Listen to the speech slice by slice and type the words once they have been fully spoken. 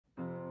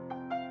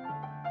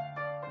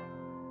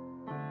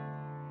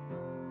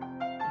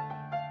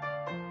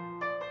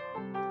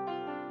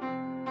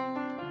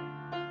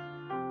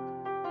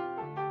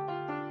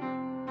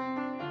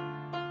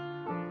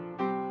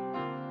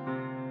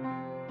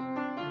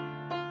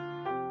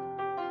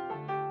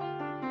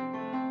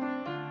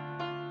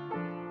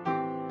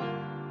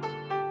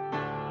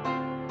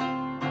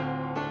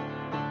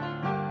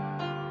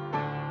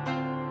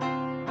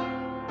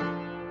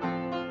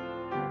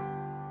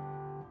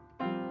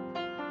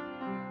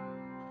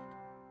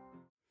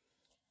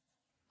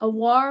A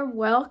warm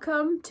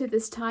welcome to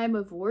this time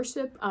of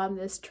worship on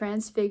this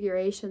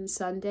Transfiguration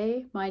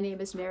Sunday. My name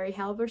is Mary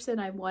Halverson.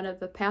 I'm one of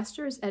the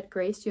pastors at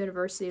Grace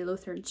University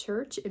Lutheran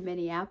Church in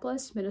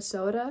Minneapolis,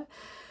 Minnesota.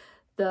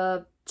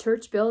 The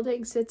church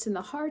building sits in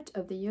the heart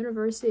of the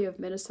University of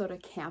Minnesota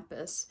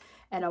campus.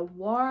 And a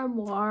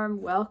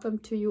warm welcome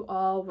to you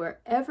all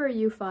wherever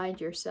you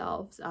find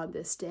yourselves on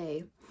this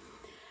day.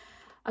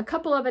 A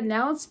couple of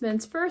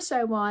announcements. First,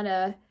 I want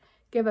to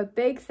give a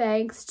big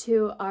thanks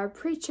to our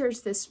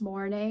preachers this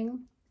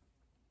morning.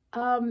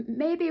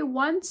 Maybe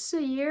once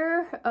a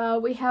year,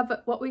 we have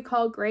what we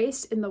call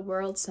Grace in the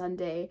World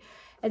Sunday.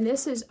 And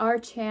this is our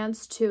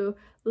chance to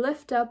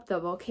lift up the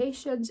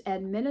vocations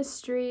and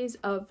ministries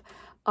of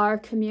our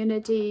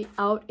community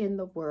out in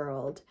the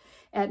world.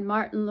 And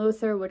Martin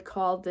Luther would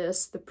call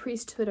this the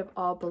priesthood of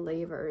all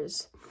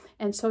believers.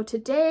 And so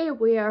today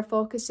we are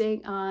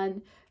focusing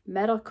on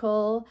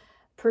medical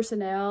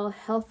personnel,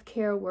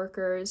 healthcare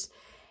workers,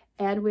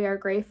 and we are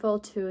grateful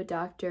to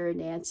Dr.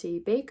 Nancy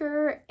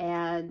Baker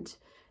and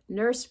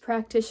nurse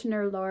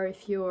practitioner Lori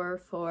Feuer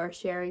for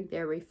sharing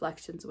their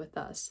reflections with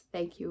us.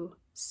 Thank you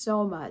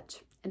so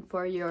much, and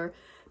for your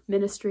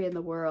ministry in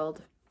the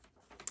world.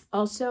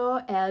 Also,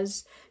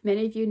 as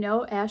many of you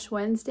know, Ash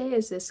Wednesday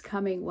is this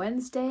coming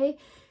Wednesday.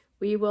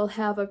 We will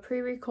have a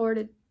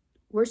pre-recorded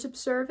worship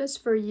service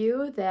for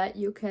you that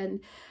you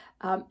can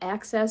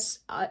access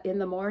in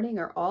the morning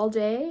or all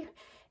day.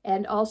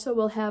 And also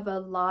we'll have a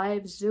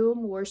live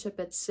Zoom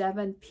worship at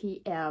 7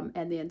 p.m.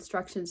 and the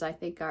instructions, I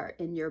think, are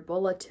in your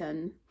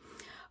bulletin.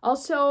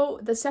 Also,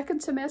 the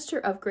second semester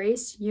of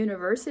Grace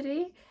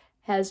University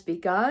has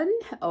begun,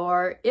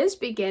 or is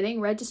beginning.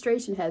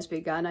 Registration has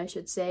begun, I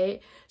should say.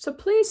 So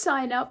please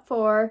sign up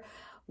for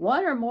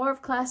one or more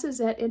of classes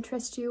that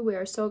interest you. We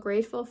are so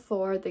grateful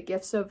for the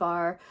gifts of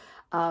our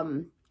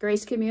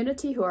Grace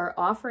community who are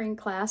offering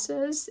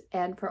classes,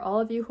 and for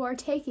all of you who are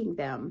taking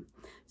them.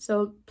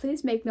 So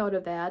please make note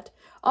of that.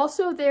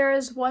 Also, there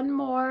is one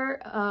more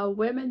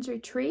women's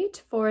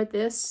retreat for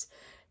this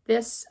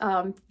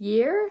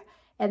year,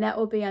 and that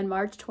will be on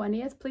March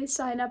 20th. Please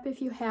sign up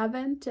if you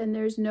haven't, and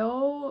there's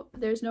no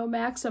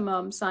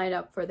maximum sign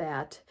up for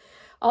that.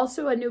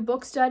 Also, a new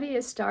book study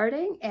is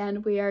starting,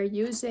 and we are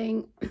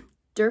using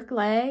Dirk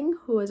Lang,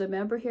 who is a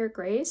member here at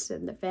Grace,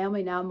 and the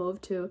family now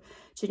moved to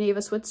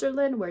Geneva,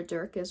 Switzerland, where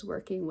Dirk is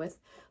working with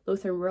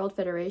Lutheran World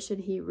Federation.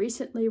 He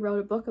recently wrote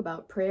a book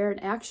about prayer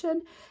and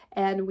action,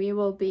 and we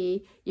will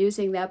be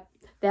using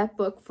that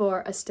book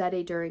for a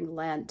study during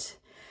Lent.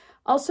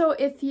 Also,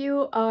 if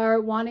you are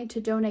wanting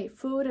to donate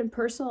food and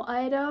personal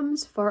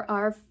items for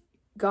our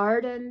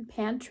garden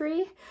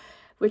pantry,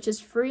 which is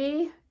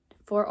free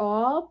for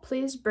all,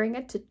 please bring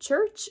it to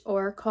church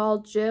or call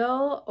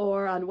Jill,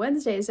 or on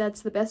Wednesdays,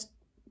 that's the best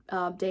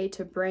day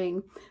to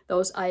bring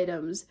those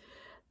items.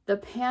 The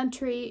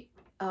pantry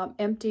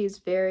empties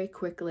very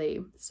quickly,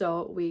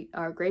 so we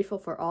are grateful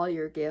for all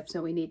your gifts,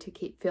 and we need to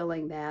keep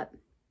filling that.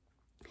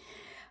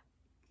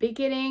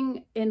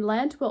 Beginning in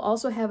Lent, we'll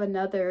also have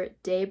another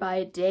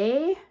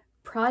day-by-day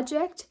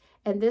project,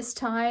 and this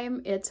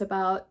time it's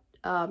about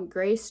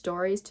Grace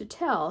stories to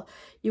tell.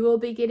 You will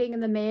be getting in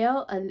the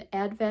mail an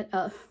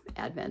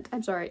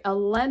a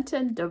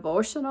Lenten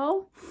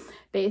devotional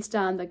based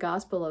on the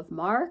Gospel of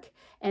Mark,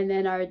 and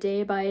then our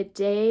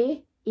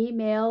day-by-day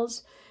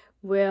emails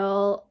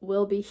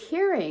will be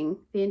hearing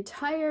the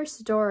entire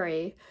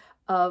story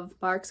of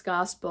Mark's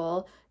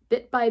Gospel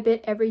bit by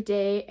bit every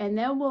day, and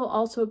then we'll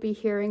also be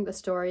hearing the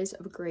stories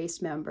of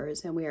Grace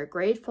members. And we are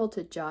grateful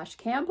to Josh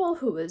Campbell,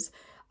 who is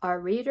our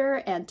reader,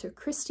 and to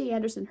Christy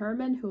Anderson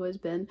Herman, who has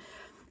been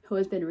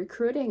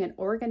recruiting and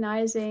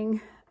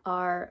organizing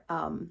our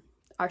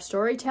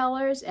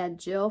storytellers, and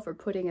Jill for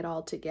putting it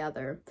all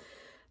together.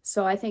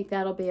 So I think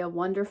that'll be a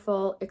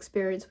wonderful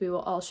experience we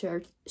will all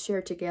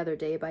share together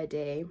day by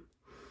day.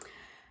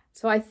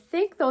 So I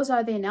think those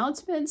are the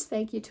announcements.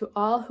 Thank you to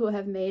all who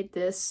have made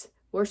this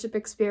worship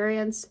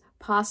experience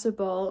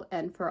possible,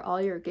 and for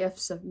all your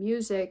gifts of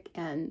music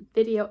and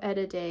video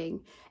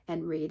editing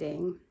and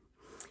reading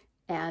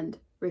and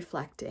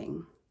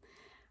reflecting.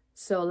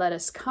 So let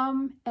us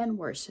come and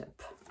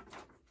worship.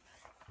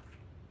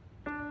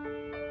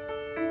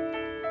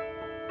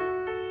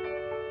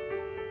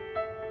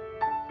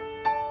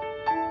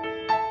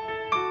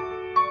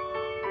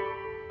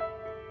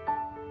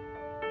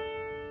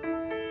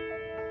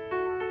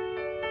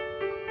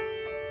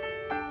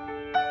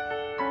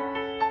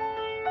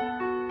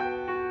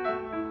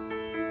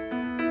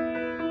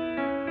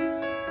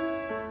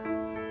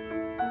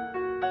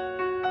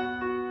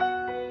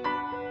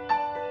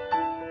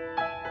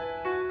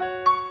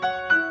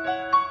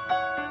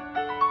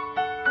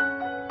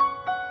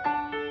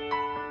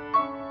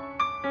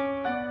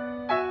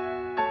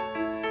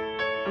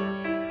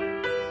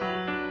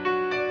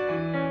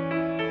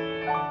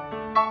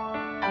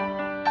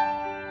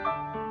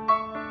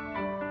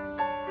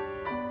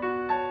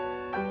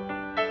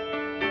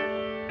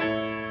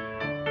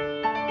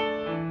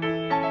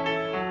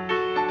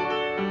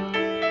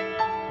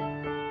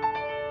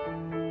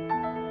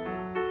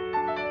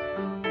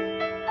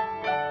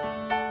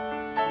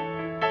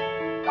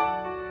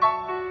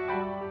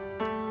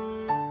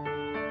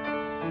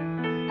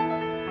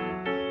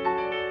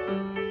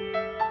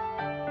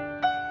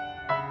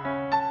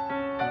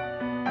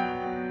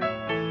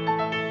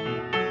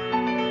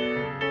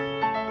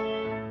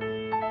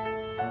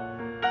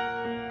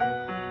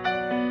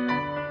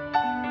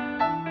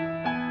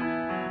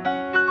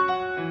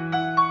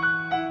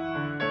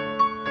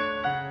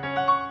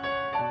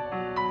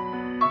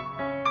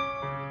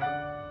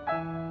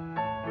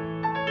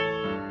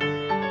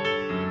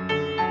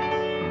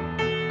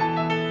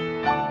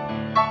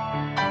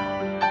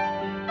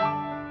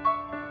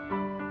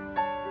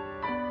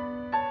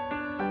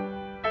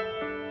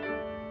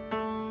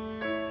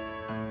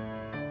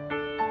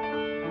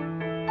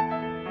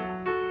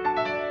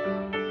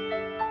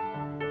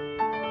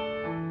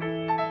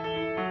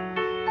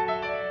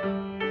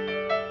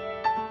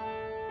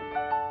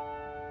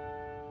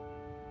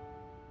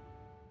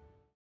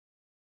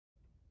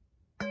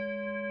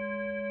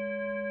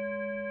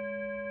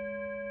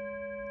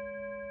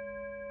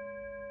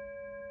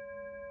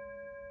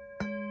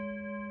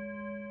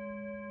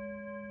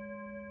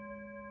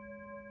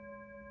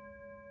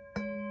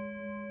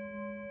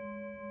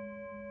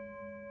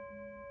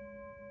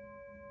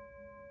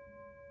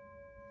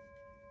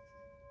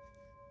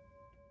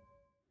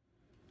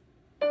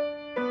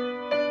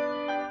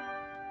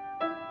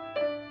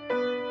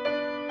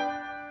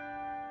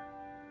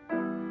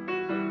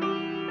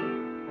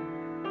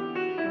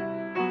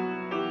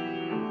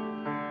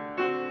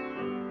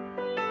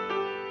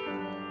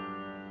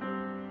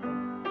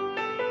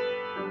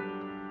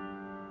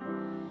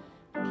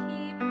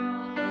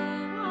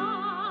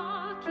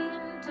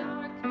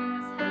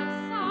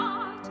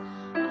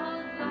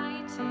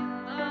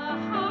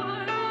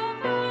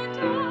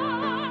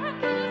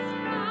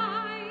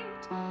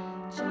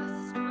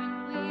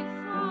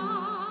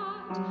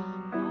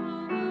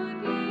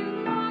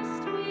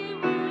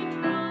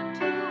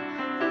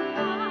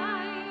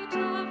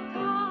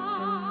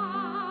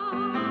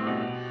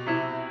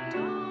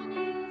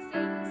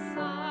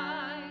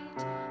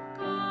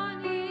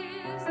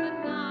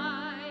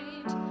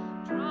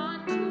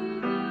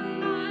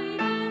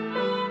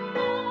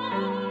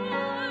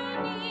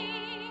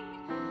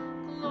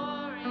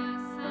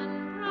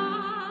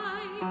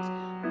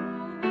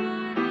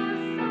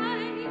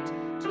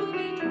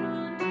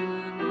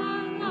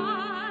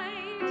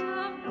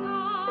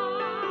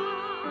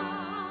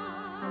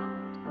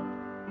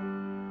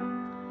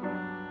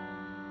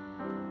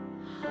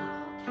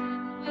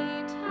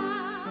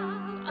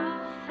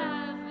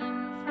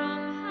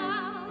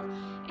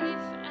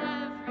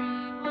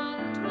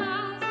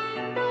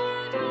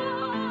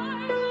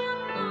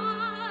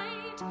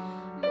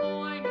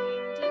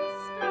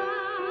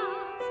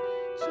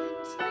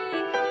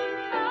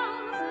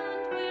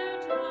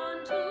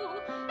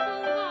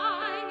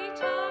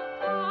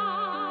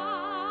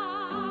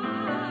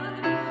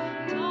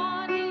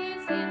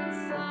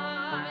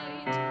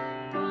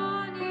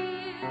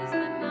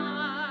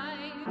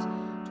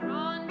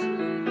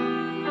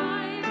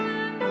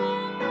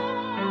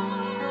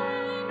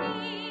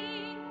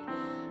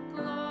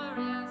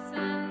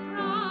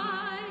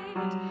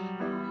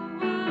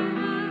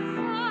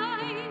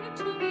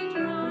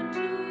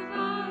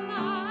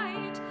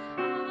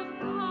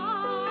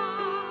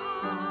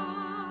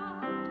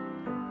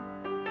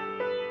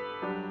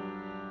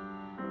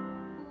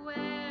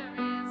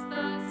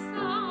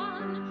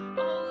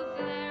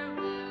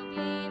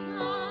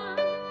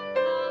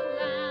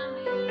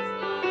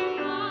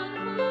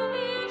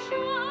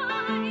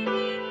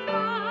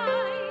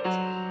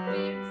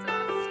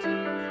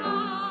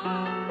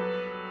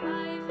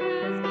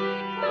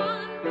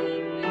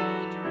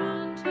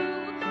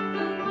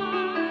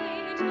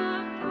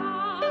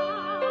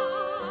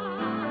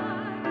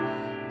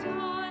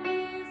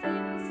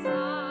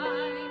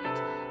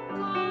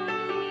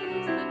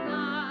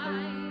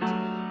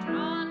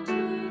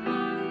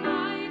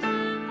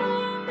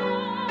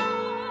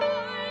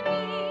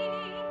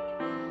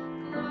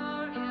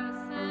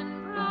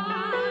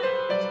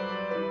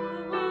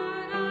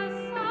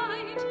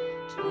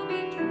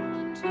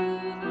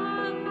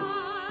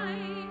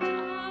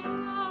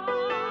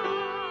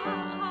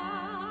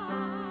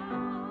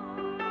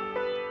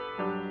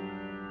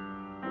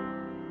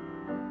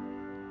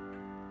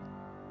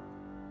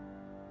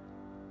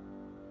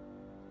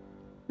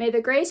 May the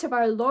grace of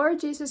our Lord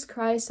Jesus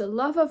Christ, the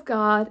love of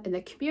God, and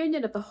the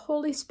communion of the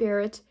Holy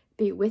Spirit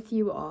be with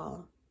you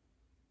all.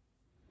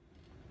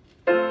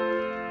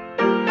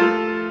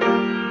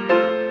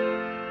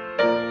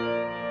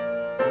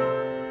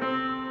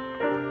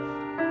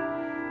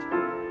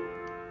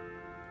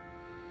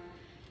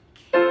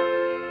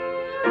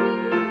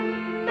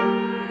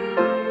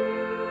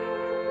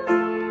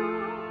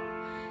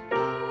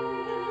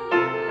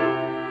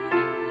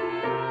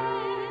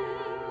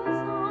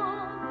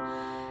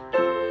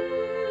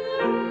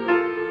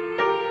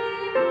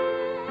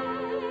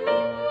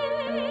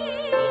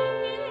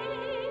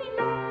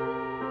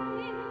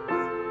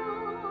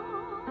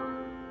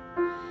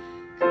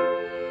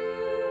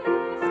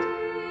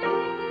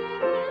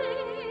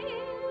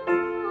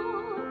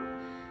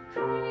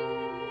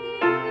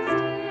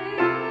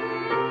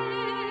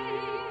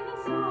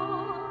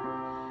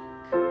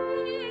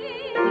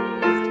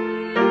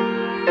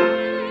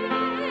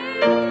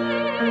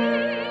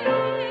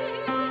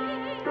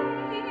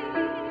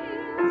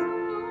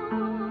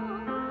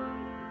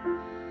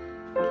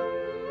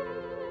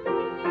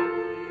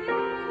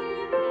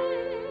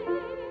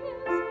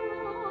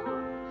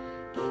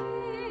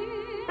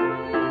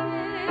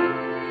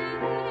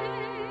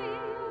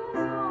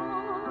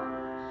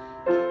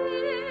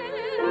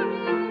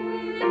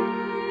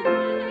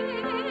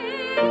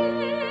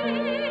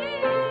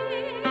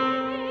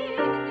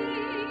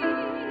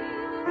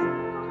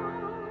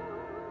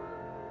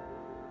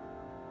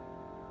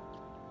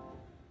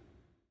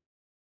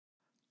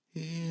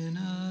 In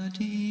a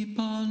deep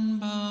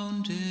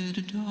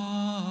unbounded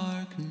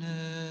darkness,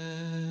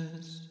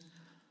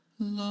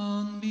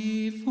 long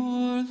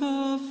before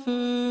the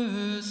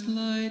first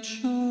light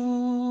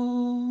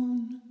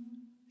shone,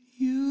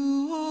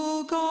 you,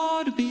 O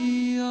God,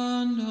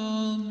 beyond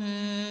all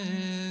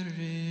merit,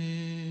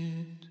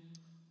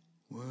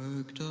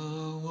 worked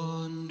a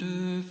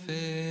wonder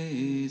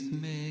faith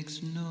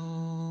makes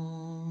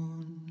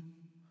known.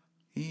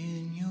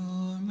 In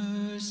your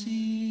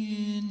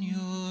mercy, in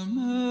your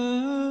mercy,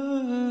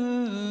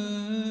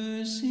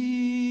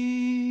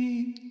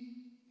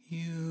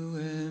 you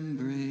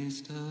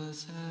embraced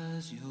us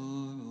as your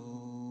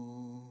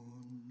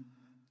own,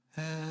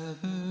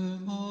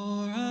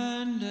 evermore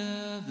and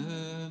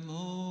evermore.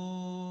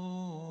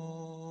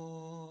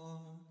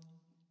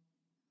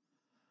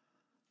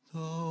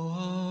 Though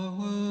our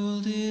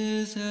world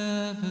is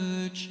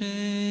ever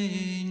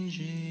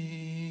changing,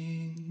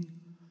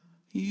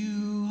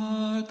 you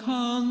are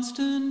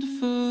constant,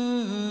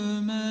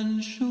 firm,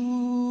 and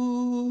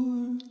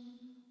sure,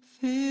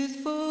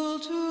 faithful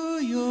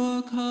to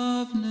your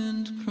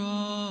covenant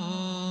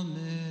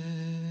promise.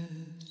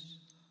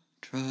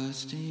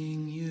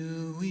 Trusting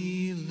you,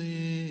 we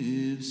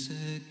live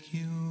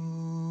secure,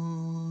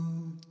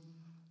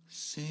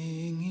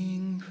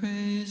 singing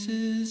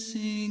praises,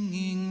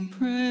 singing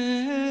praises,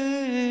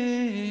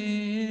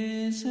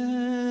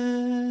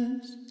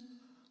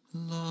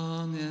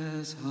 long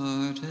as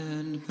heart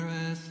and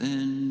breath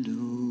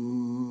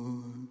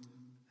endure,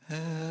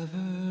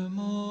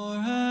 evermore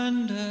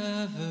and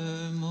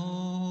evermore.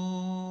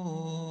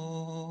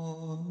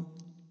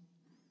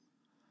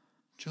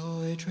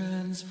 Joy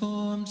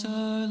transforms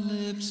our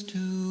lips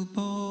to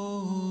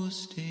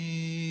boasting,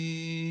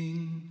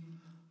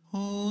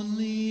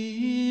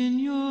 only in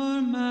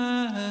your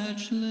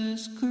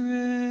matchless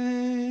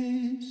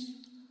grace,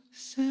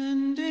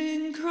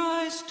 sending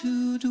Christ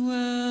to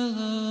dwell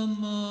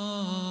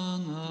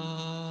among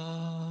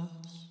us,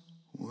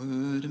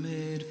 Word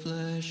made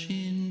flesh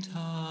in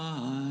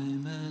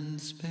time and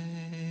space,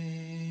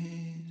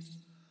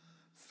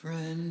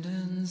 friend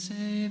and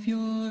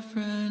Savior,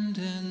 friend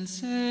and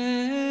Savior,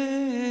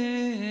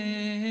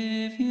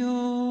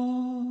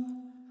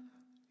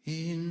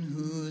 in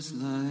whose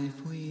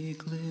life we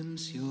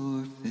glimpse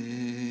your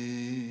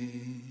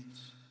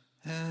face,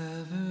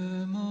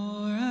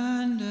 evermore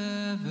and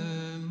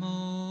evermore.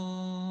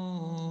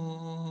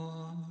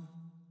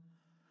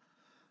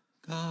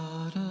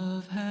 God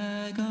of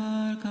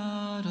Hagar,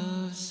 God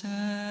of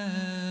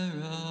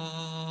Sarah,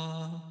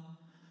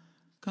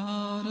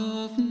 God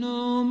of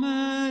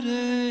nomad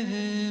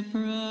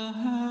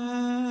Abraham,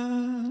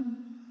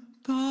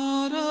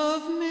 God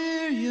of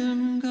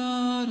Miriam,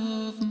 God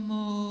of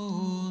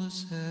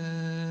Moses,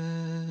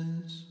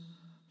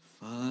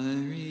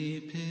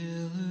 fiery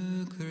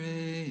pillar,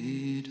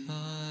 great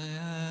I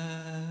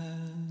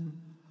am.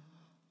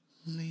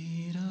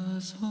 Lead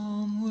us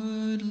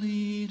homeward,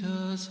 lead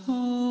us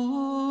homeward,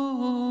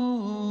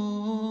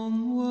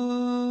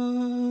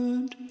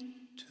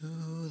 to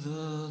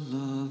the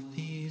love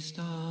feast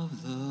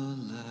of the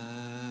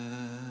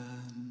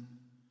Lamb,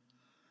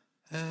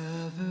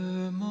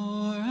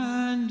 evermore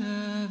and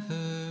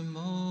evermore.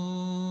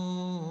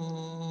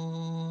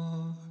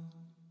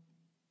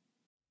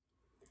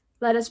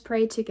 Let us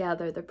pray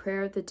together the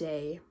prayer of the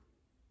day.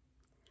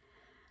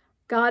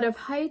 God of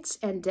heights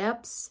and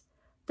depths,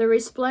 the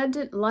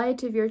resplendent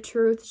light of your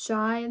truth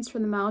shines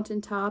from the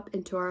mountaintop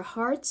into our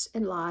hearts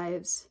and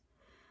lives.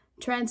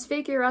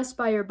 Transfigure us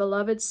by your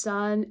beloved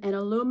Son and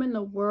illumine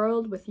the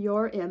world with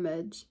your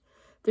image.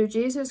 through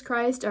Jesus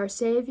Christ our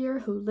Savior,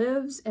 who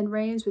lives and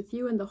reigns with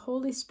you in the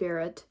Holy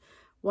Spirit,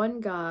 one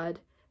God,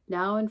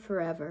 now and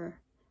forever.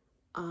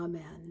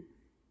 Amen.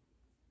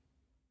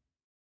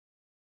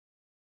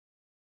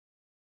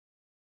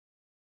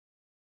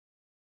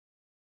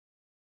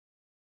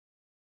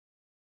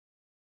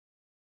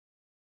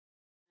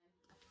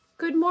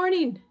 Good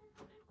morning.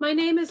 My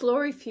name is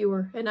Lori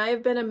Fewer, and I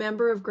have been a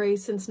member of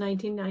Grace since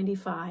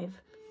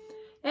 1995.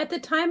 At the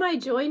time I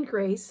joined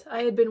Grace,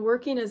 I had been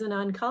working as an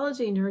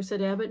oncology nurse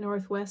at Abbott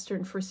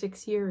Northwestern for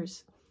 6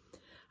 years.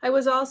 I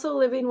was also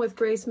living with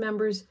Grace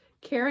members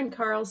Karen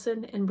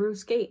Carlson and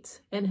Bruce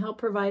Gates and helped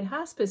provide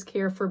hospice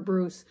care for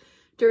Bruce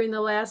during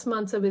the last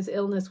months of his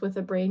illness with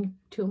a brain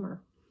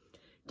tumor.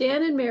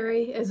 Dan and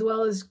Mary, as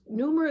well as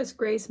numerous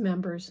Grace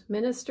members,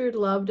 ministered,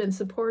 loved, and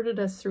supported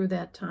us through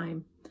that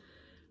time.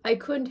 I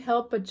couldn't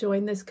help but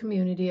join this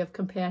community of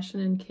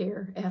compassion and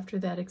care after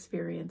that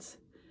experience.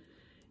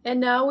 And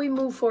now we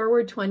move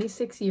forward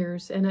 26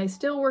 years, and I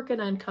still work in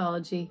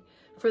oncology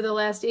for the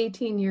last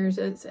 18 years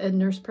as a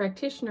nurse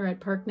practitioner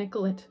at Park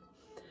Nicollet.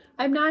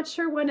 I'm not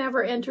sure one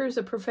ever enters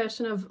a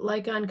profession of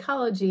like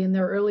oncology in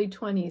their early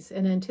 20s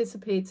and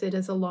anticipates it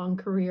as a long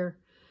career.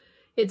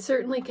 It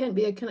certainly can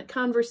be a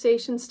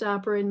conversation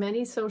stopper in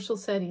many social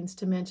settings,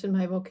 to mention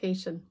my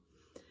vocation.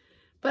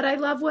 But I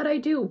love what I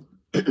do.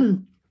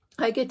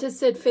 I get to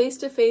sit face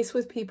to face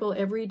with people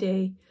every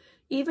day,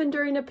 even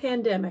during a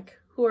pandemic,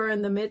 who are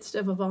in the midst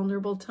of a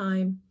vulnerable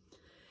time.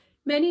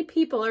 Many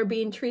people are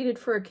being treated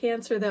for a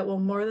cancer that will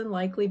more than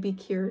likely be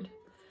cured.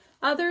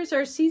 Others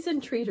are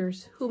seasoned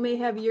treaters who may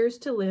have years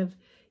to live,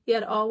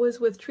 yet always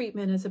with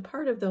treatment as a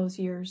part of those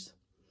years.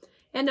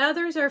 And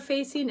others are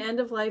facing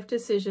end-of-life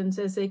decisions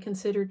as they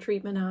consider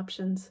treatment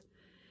options.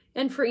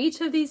 And for each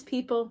of these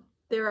people,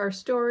 there are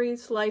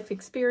stories, life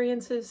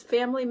experiences,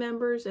 family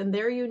members, and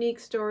their unique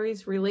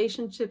stories,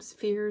 relationships,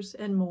 fears,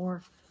 and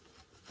more.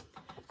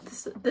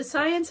 The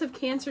science of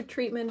cancer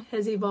treatment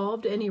has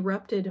evolved and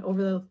erupted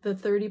over the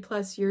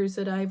 30-plus years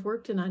that I've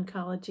worked in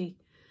oncology.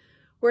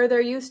 Where there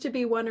used to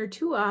be one or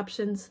two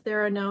options,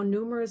 there are now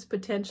numerous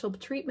potential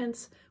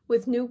treatments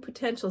with new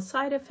potential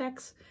side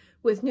effects,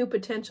 with new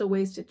potential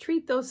ways to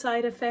treat those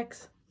side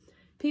effects.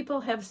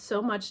 People have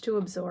so much to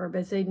absorb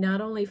as they not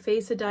only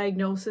face a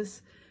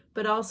diagnosis,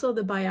 but also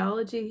the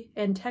biology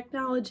and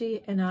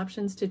technology and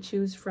options to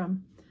choose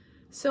from.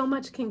 So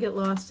much can get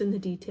lost in the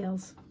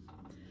details.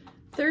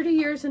 30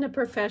 years in a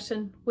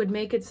profession would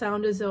make it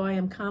sound as though I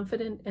am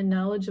confident and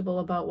knowledgeable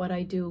about what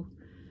I do.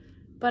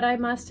 But I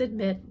must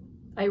admit,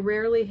 I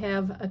rarely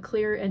have a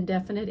clear and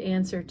definite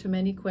answer to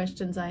many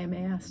questions I am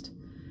asked.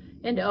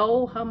 And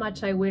oh, how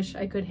much I wish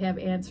I could have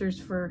answers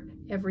for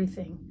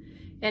everything.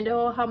 And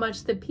oh, how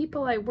much the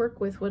people I work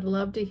with would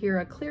love to hear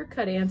a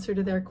clear-cut answer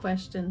to their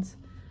questions.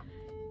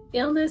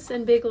 Illness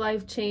and big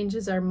life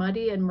changes are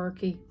muddy and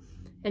murky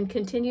and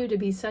continue to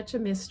be such a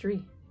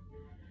mystery.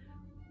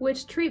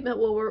 Which treatment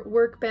will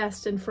work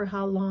best and for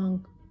how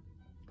long?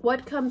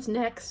 What comes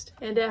next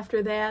and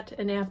after that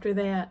and after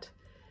that?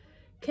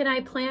 Can I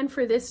plan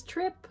for this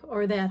trip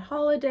or that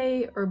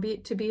holiday or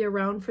to be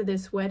around for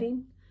this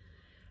wedding?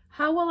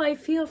 How will I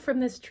feel from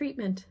this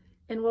treatment,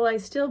 and will I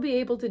still be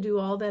able to do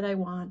all that I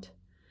want?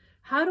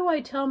 How do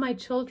I tell my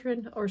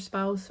children or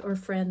spouse or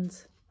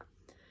friends?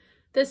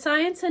 The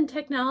science and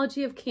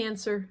technology of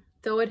cancer,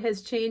 though it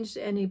has changed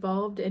and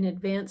evolved and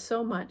advanced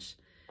so much,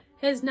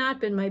 has not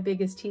been my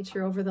biggest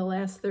teacher over the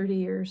last 30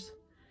 years.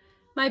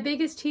 My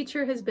biggest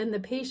teacher has been the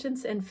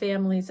patients and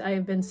families I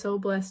have been so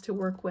blessed to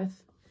work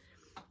with.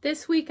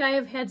 This week I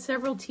have had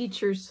several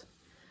teachers.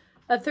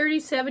 A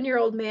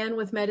 37-year-old man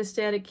with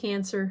metastatic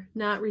cancer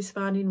not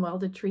responding well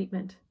to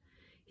treatment.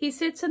 He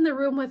sits in the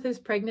room with his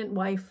pregnant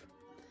wife.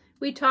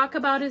 We talk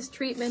about his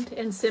treatment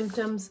and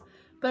symptoms,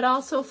 but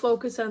also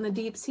focus on the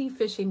deep sea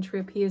fishing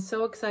trip he is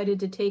so excited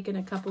to take in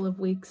a couple of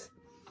weeks.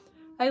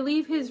 I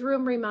leave his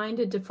room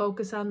reminded to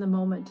focus on the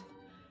moment,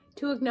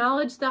 to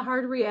acknowledge the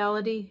hard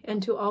reality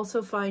and to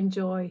also find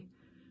joy,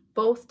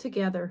 both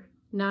together,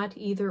 not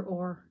either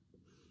or.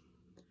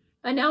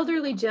 An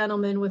elderly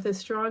gentleman with a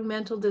strong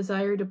mental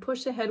desire to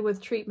push ahead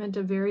with treatment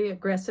of very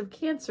aggressive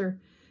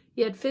cancer,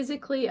 yet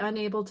physically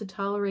unable to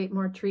tolerate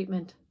more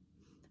treatment.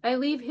 I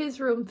leave his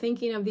room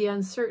thinking of the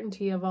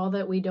uncertainty of all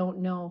that we don't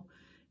know,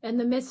 and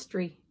the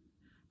mystery.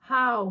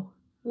 How?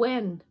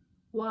 When?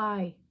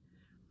 Why?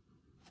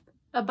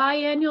 A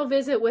biannual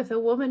visit with a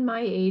woman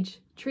my age,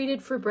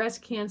 treated for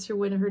breast cancer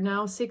when her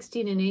now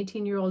 16 and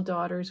 18-year-old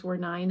daughters were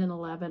 9 and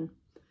 11.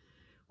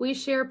 We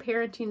share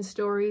parenting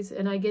stories,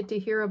 and I get to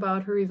hear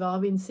about her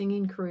evolving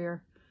singing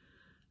career.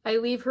 I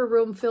leave her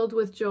room filled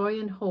with joy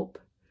and hope,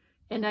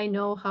 and I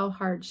know how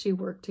hard she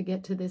worked to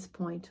get to this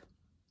point.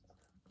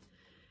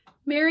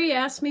 Mary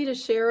asked me to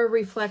share a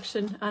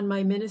reflection on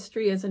my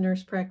ministry as a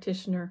nurse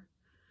practitioner.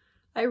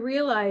 I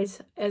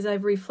realize, as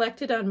I've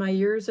reflected on my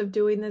years of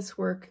doing this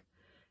work,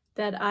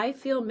 that I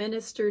feel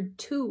ministered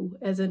to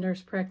as a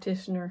nurse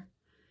practitioner.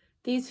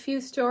 These few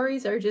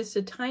stories are just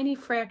a tiny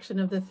fraction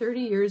of the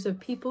 30 years of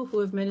people who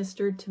have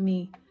ministered to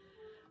me.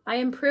 I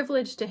am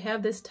privileged to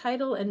have this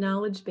title and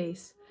knowledge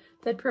base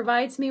that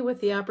provides me with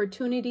the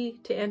opportunity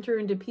to enter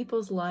into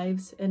people's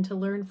lives and to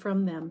learn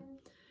from them,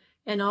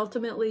 and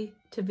ultimately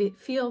to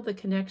feel the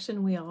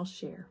connection we all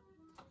share.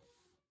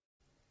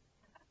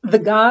 The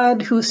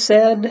God who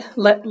said,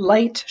 "Let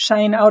light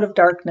shine out of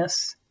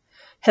darkness,"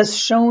 has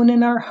shone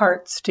in our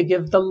hearts to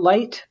give the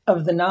light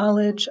of the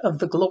knowledge of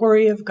the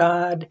glory of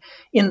God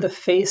in the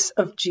face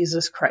of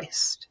Jesus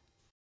Christ.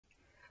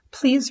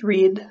 Please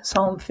read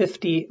Psalm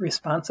 50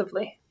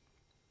 responsively.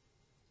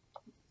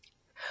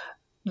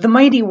 The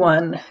Mighty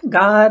One,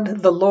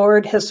 God the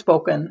Lord, has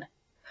spoken,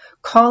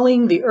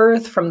 calling the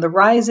earth from the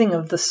rising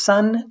of the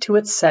sun to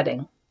its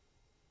setting.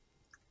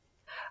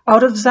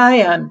 Out of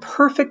Zion,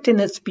 perfect in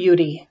its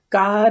beauty,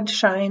 God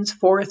shines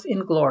forth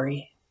in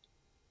glory.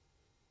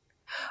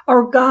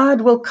 Our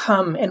God will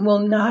come and will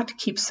not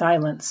keep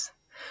silence,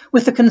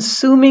 with a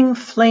consuming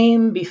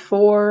flame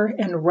before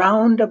and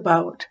round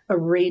about a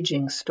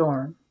raging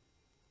storm.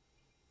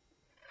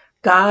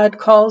 God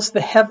calls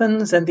the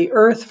heavens and the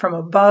earth from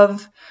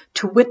above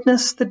to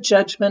witness the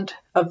judgment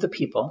of the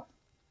people.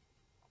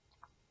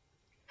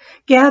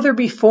 Gather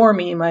before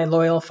me, my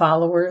loyal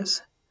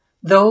followers,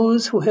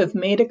 those who have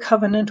made a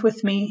covenant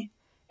with me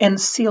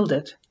and sealed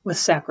it with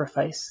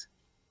sacrifice.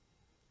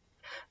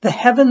 The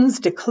heavens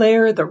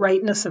declare the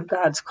rightness of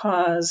God's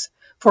cause,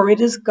 for it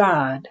is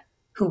God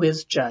who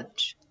is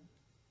judge.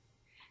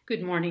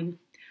 Good morning.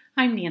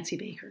 I'm Nancy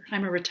Baker.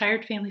 I'm a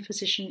retired family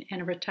physician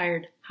and a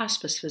retired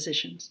hospice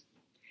physician.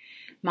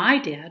 My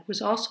dad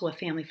was also a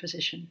family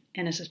physician,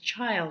 and as a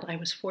child, I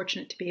was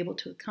fortunate to be able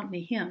to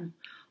accompany him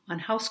on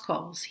house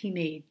calls he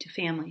made to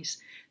families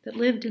that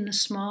lived in the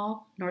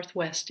small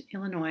Northwest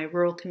Illinois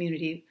rural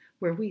community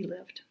where we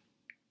lived.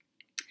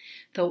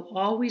 Though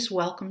always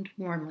welcomed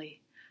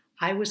warmly,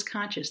 I was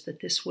conscious that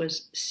this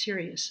was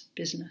serious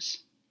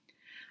business.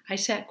 I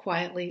sat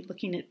quietly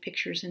looking at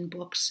pictures in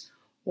books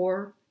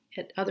or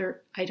at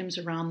other items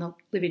around the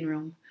living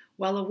room,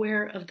 while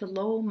aware of the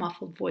low,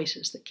 muffled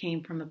voices that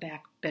came from a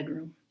back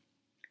bedroom.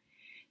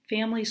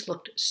 Families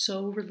looked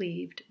so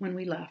relieved when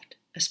we left,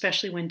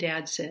 especially when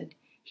Dad said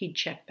he'd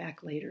check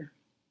back later.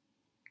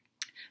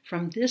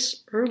 From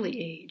this early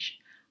age,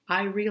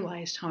 I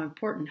realized how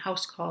important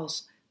house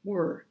calls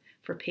were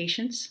for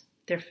patients,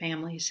 their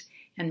families,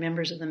 and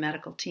members of the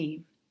medical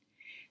team.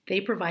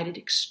 They provided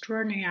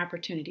extraordinary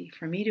opportunity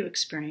for me to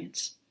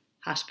experience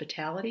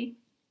hospitality,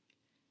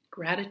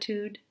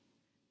 gratitude,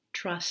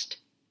 trust,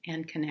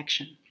 and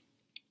connection.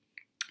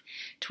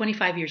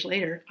 25 years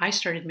later, I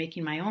started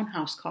making my own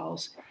house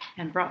calls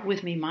and brought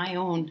with me my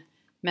own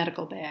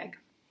medical bag.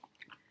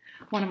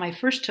 One of my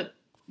first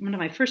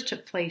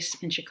took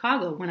place in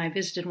Chicago when I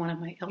visited one of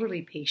my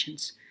elderly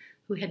patients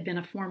who had been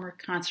a former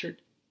concert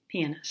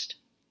pianist.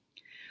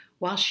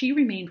 While she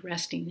remained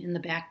resting in the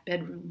back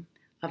bedroom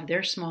of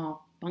their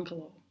small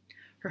bungalow,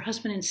 her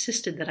husband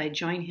insisted that I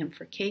join him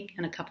for cake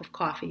and a cup of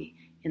coffee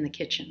in the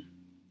kitchen.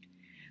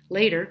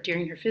 Later,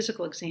 during her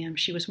physical exam,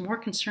 she was more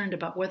concerned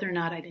about whether or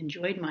not I'd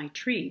enjoyed my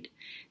treat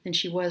than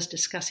she was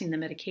discussing the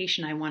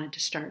medication I wanted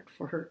to start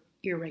for her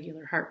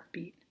irregular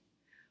heartbeat.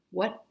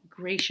 What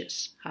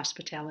gracious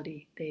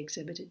hospitality they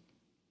exhibited.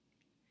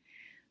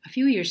 A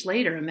few years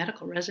later, a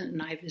medical resident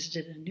and I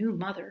visited a new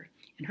mother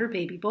and her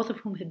baby, both of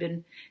whom had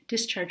been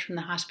discharged from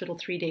the hospital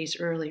 3 days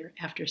earlier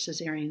after a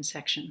cesarean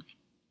section.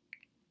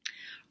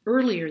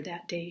 Earlier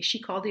that day, she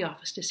called the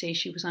office to say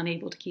she was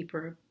unable to keep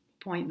her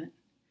appointment.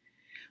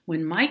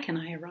 When Mike and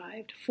I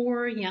arrived,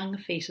 4 young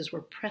faces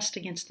were pressed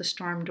against the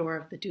storm door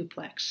of the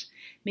duplex,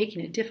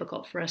 making it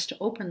difficult for us to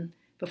open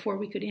before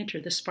we could enter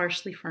the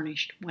sparsely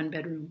furnished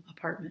 1-bedroom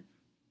apartment.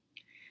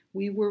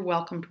 We were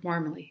welcomed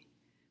warmly.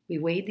 We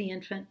weighed the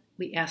infant.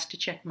 We asked to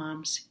check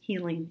Mom's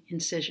healing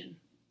incision.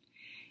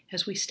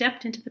 As we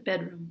stepped into the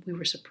bedroom, we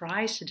were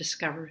surprised to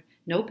discover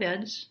no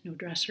beds, no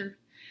dresser,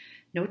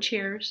 no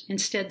chairs.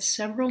 Instead,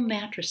 several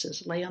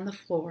mattresses lay on the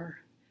floor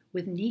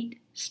with neat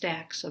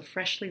stacks of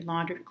freshly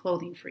laundered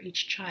clothing for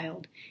each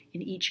child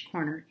in each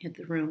corner of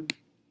the room.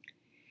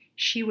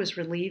 She was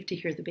relieved to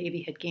hear the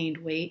baby had gained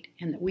weight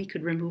and that we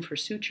could remove her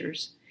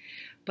sutures,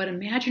 but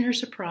imagine her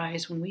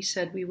surprise when we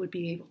said we would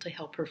be able to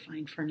help her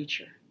find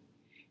furniture.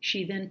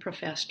 She then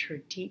professed her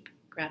deep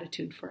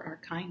gratitude for our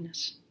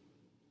kindness.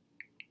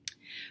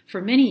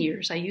 For many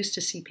years, I used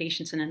to see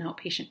patients in an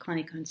outpatient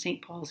clinic on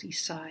St. Paul's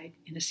East Side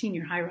in a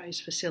senior high-rise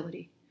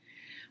facility.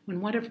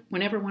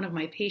 Whenever one of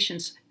my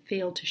patients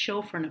failed to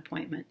show for an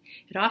appointment,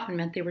 it often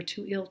meant they were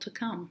too ill to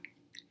come.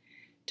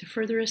 To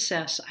further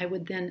assess, I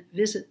would then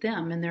visit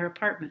them in their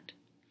apartment.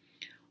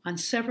 On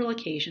several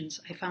occasions,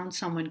 I found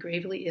someone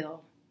gravely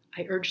ill.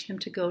 I urged them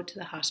to go to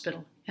the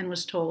hospital and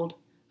was told,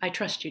 "I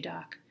trust you,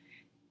 Doc,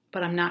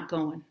 but I'm not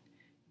going.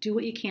 Do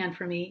what you can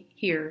for me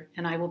here,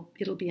 and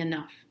it'll be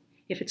enough.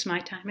 If it's my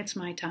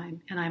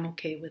time, and I'm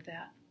okay with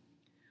that."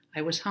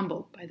 I was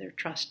humbled by their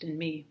trust in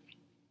me.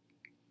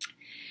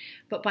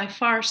 But by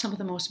far, some of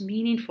the most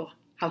meaningful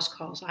house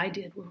calls I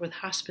did were with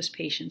hospice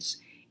patients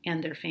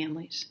and their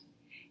families.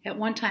 At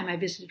one time, I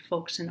visited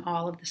folks in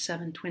all of the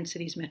 7 Twin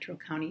Cities metro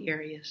county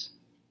areas.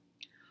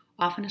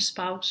 Often a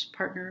spouse,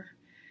 partner,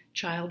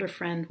 child, or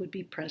friend would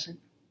be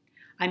present.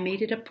 I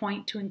made it a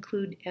point to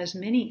include as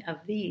many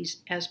of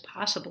these as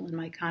possible in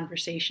my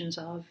conversations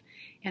of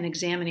and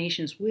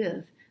examinations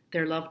with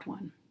their loved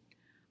one.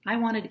 I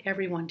wanted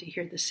everyone to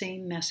hear the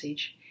same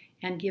message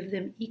and give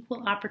them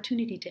equal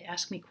opportunity to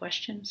ask me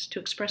questions, to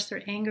express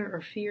their anger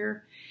or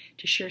fear,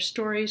 to share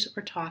stories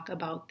or talk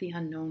about the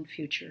unknown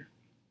future.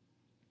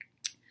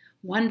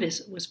 One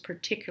visit was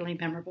particularly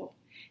memorable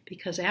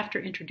because after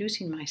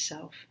introducing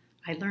myself,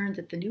 I learned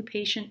that the new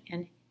patient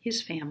and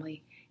his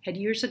family had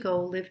years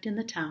ago lived in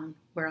the town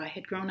where I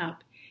had grown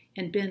up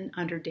and been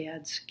under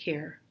Dad's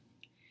care.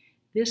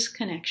 This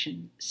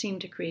connection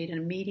seemed to create an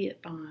immediate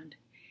bond,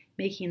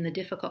 making the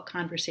difficult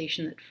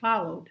conversation that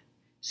followed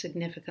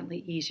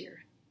significantly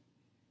easier.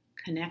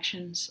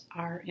 Connections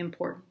are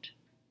important.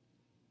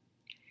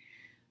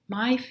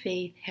 My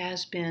faith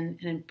has been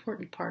an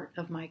important part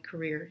of my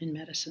career in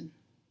medicine.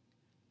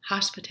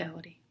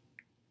 Hospitality,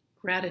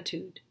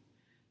 gratitude,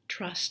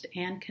 trust,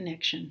 and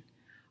connection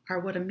are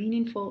what a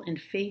meaningful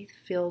and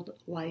faith-filled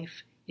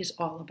life is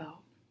all about.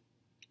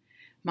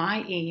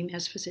 My aim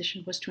as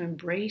physician was to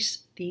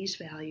embrace these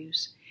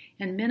values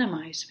and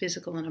minimize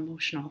physical and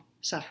emotional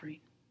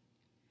suffering.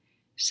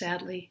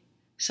 Sadly,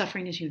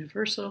 suffering is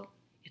universal,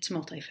 it's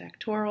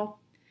multifactorial,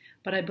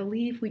 but I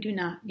believe we do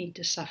not need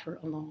to suffer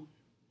alone.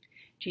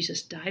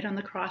 Jesus died on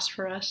the cross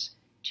for us.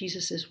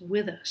 Jesus is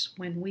with us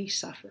when we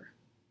suffer.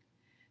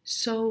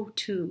 So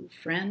too,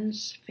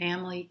 friends,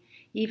 family,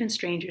 even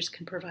strangers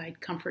can provide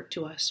comfort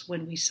to us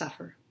when we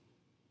suffer.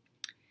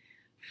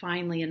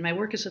 Finally, in my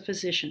work as a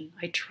physician,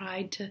 I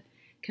tried to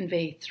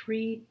convey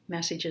 3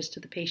 messages to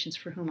the patients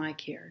for whom I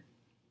cared.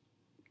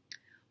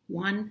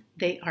 1,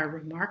 they are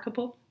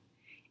remarkable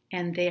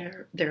and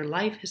their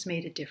life has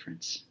made a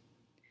difference.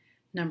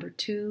 Number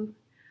 2,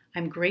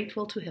 I'm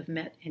grateful to have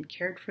met and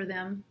cared for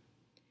them.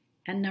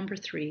 And number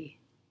 3,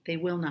 they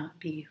will not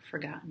be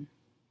forgotten.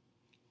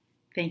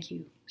 Thank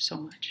you so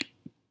much.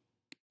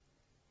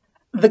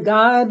 The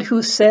God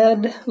who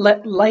said,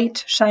 "Let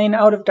light shine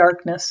out of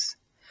darkness,"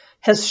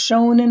 has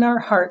shone in our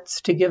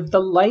hearts to give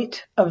the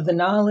light of the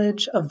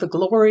knowledge of the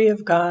glory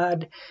of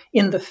God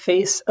in the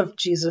face of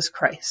Jesus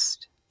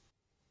Christ.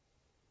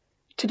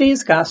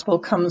 Today's gospel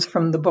comes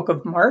from the book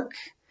of Mark,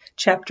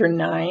 chapter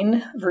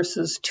 9,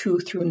 verses 2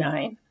 through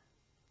 9.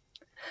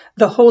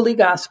 The Holy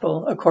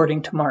Gospel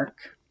according to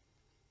Mark.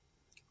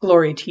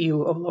 Glory to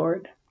you, O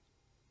Lord.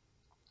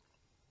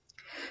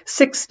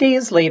 6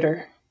 days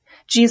later,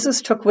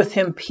 Jesus took with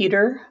him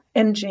Peter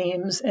and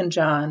James and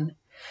John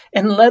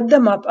and led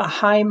them up a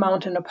high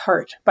mountain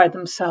apart by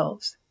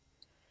themselves.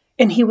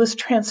 And he was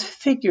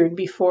transfigured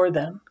before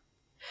them,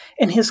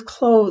 and his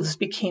clothes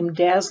became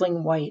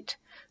dazzling white,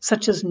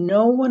 such as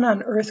no one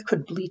on earth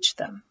could bleach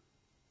them.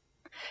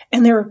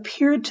 And there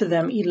appeared to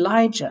them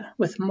Elijah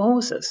with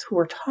Moses, who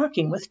were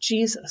talking with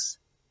Jesus.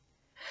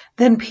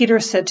 Then Peter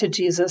said to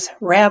Jesus,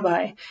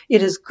 "Rabbi,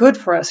 it is good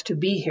for us to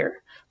be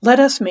here. Let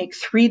us make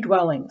 3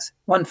 dwellings,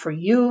 one for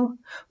you,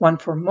 one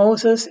for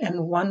Moses,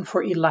 and one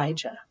for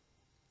Elijah."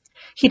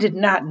 He did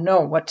not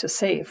know what to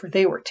say, for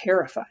they were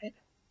terrified.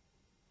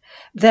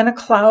 Then a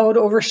cloud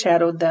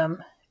overshadowed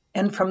them,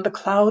 and from the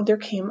cloud there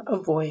came a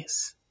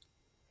voice.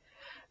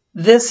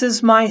 "This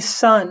is my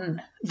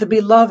Son, the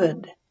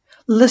Beloved.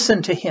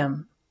 Listen to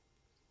him."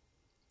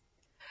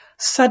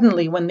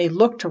 Suddenly, when they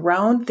looked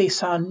around, they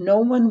saw no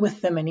one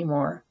with them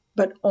anymore,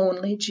 but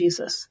only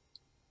Jesus.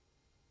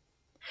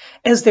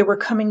 As they were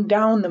coming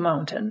down the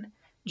mountain,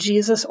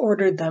 Jesus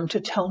ordered them to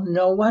tell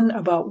no one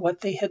about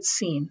what they had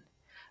seen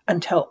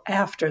until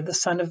after the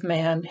Son of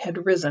Man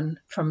had risen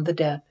from the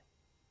dead.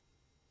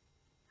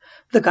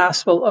 The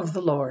Gospel of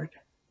the Lord.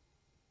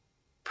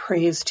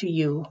 Praise to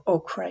you, O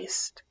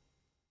Christ.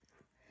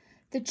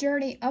 The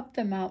journey up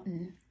the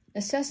mountain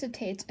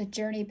necessitates a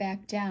journey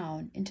back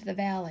down into the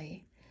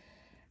valley.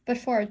 But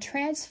for a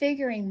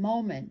transfiguring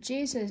moment,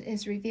 Jesus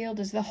is revealed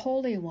as the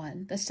Holy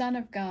One, the Son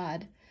of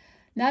God,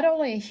 not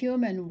only a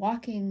human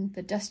walking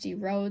the dusty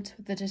roads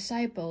with the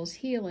disciples,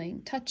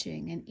 healing,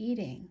 touching, and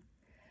eating.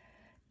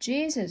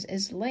 Jesus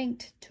is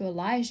linked to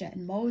Elijah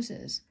and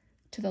Moses,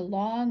 to the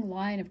long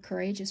line of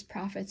courageous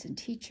prophets and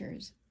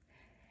teachers.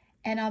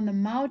 And on the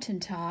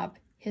mountaintop,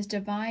 his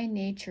divine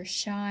nature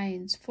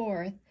shines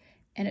forth,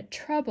 and it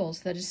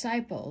troubles the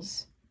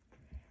disciples.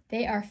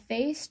 They are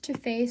face to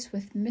face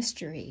with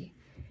mystery,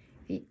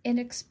 the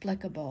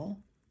inexplicable.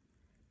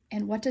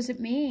 And what does it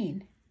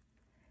mean?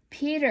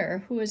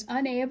 Peter, who is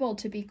unable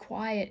to be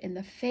quiet in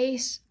the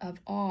face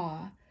of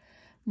awe,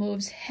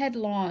 moves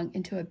headlong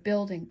into a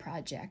building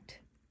project.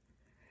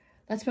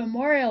 Let's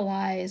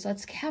memorialize,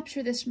 let's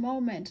capture this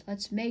moment,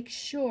 let's make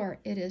sure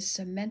it is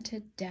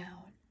cemented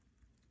down.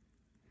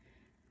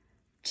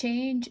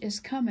 Change is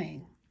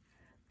coming.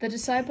 The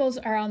disciples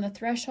are on the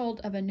threshold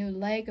of a new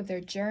leg of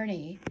their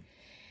journey,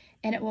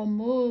 and it will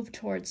move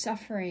toward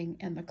suffering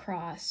and the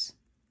cross.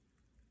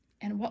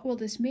 And what will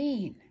this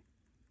mean?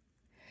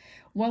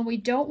 When we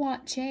don't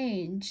want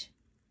change,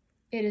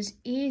 it is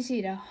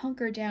easy to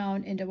hunker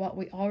down into what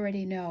we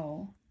already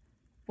know,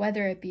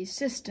 whether it be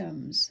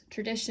systems,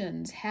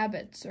 traditions,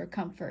 habits, or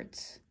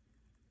comforts.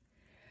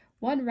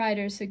 One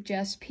writer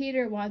suggests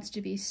Peter wants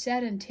to be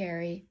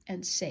sedentary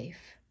and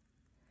safe.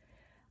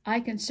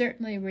 I can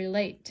certainly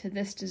relate to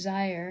this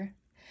desire.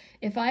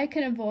 If I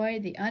can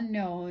avoid the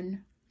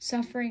unknown,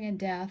 suffering and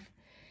death,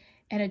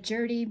 and a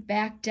journey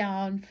back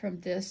down from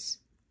this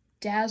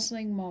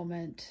dazzling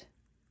moment,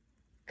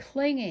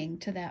 clinging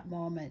to that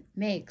moment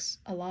makes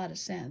a lot of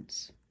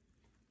sense.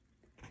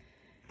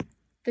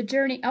 The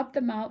journey up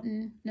the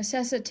mountain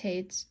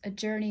necessitates a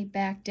journey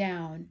back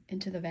down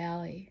into the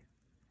valley.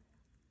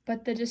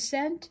 But the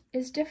descent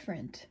is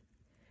different.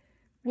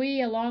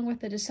 We, along with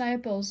the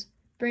disciples,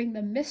 bring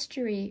the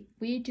mystery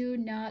we do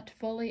not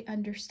fully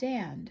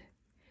understand.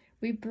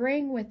 We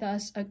bring with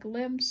us a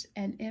glimpse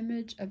and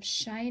image of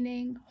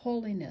shining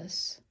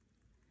holiness.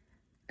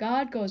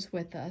 God goes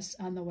with us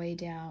on the way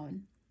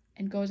down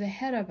and goes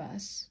ahead of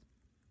us.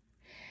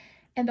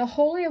 And the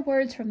holy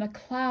words from the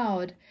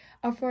cloud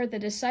are for the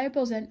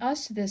disciples and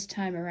us this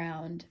time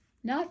around,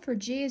 not for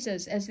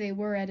Jesus as they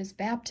were at his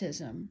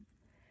baptism.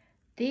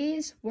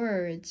 These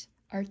words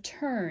are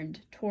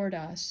turned toward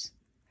us.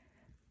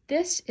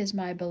 This is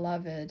my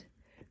beloved,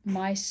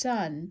 my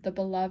Son, the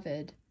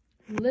beloved.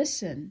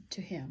 Listen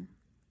to him.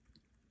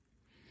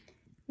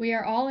 We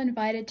are all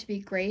invited to be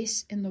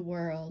grace in the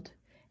world,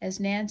 as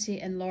Nancy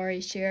and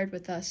Lori shared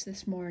with us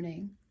this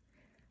morning.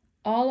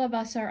 All of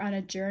us are on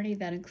a journey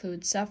that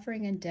includes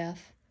suffering and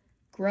death,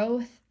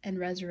 growth and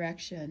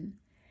resurrection,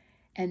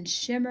 and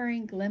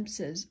shimmering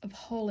glimpses of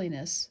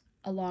holiness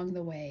along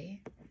the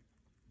way.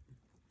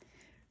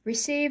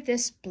 Receive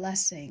this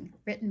blessing,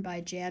 written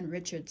by Jan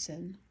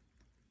Richardson.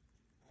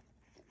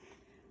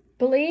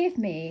 Believe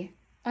me,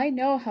 I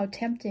know how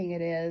tempting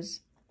it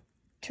is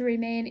to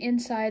remain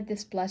inside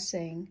this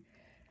blessing,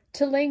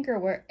 to linger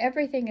where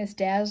everything is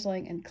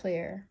dazzling and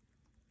clear.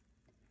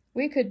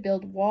 We could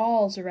build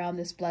walls around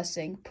this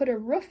blessing, put a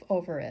roof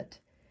over it.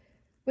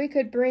 We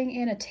could bring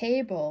in a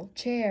table,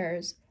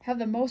 chairs, have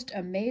the most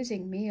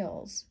amazing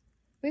meals.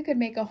 We could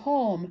make a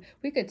home.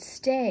 We could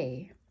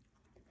stay.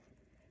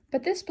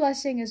 But this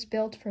blessing is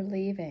built for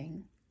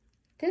leaving.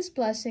 This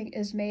blessing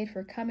is made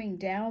for coming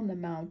down the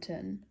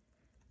mountain.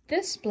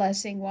 This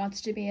blessing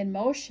wants to be in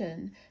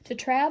motion, to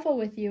travel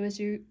with you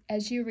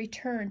as you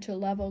return to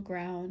level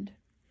ground.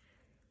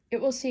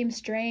 It will seem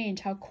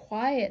strange how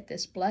quiet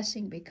this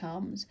blessing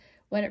becomes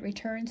when it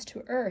returns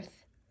to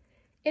earth.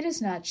 It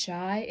is not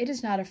shy. It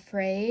is not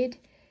afraid.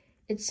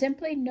 It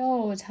simply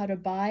knows how to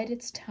bide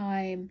its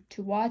time,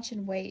 to watch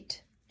and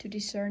wait, to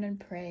discern and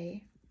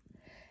pray,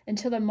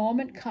 until the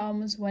moment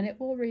comes when it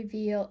will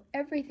reveal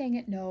everything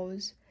it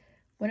knows,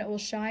 when it will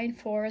shine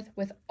forth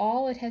with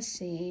all it has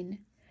seen,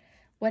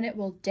 when it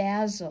will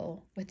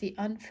dazzle with the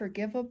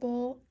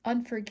unforgettable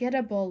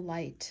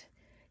light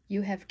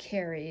you have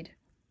carried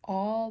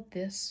all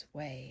this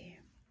way.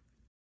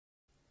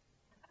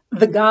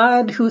 The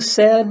God who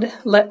said,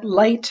 "Let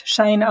light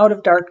shine out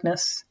of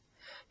darkness,"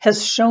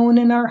 has shone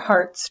in our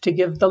hearts to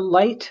give the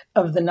light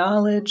of the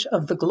knowledge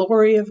of the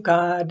glory of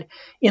God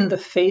in the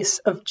face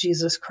of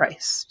Jesus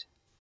Christ.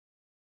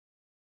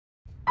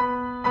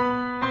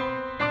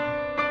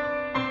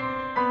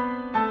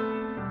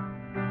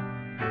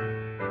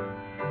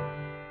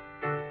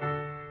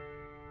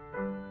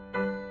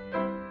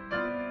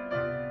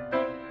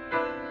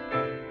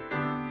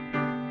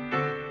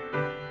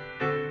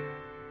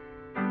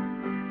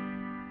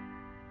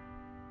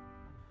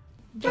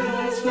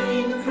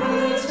 Dazzling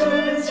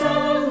presence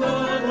on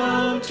the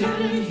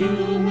mountain,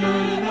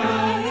 human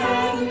eye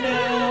had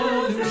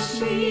never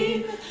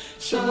seen.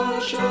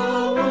 Such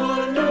a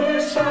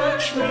wonder,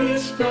 such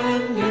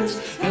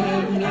resplendence,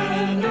 heaven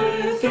and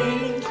earth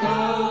in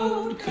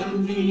cloud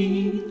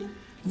convene.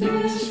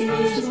 This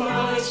is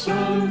my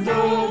Son, the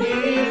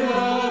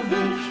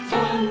beloved,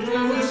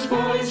 thunderous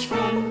voice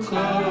from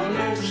cloud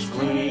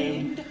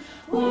exclaimed.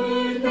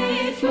 Word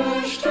made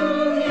flesh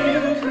to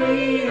heal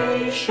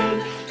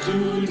creation,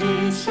 to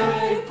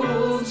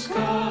disciples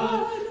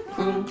God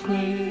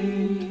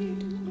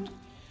proclaimed.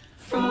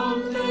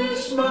 From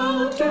this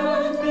mount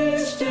of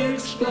mystic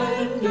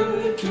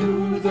splendor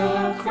to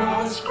the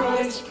cross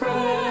Christ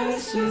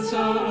presses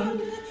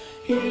on.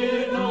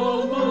 Here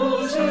no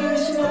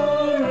Moses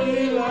nor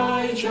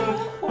Elijah,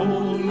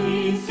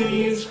 only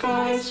thieves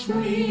Christ's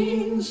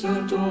wings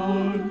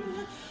adorn.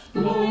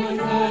 Lord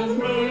have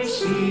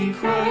mercy,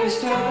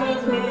 Christ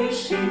have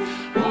mercy,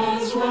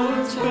 was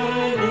once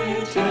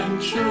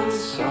penitential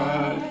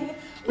sigh.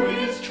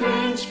 With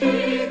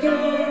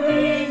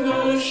transfiguring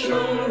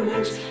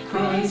assurance,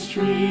 Christ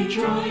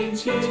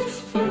rejoins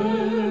his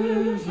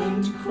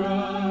fervent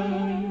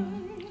cry.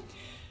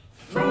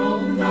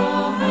 From the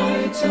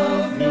heights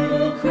of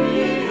new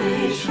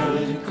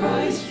creation,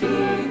 Christ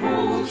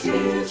beholds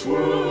his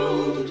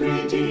world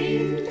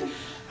redeemed.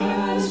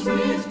 As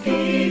with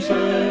Peter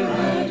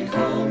and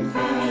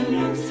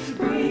companions,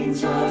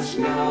 brings us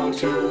now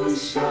to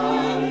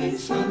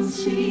sights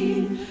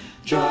unseen.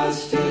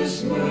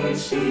 Justice,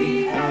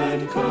 mercy,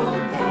 and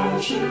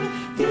compassion,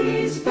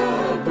 these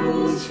the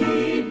booths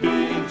he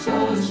bids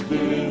us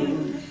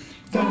build,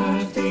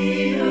 that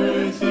the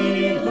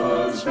earthly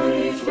loves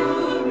may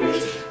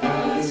flourish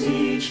as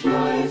each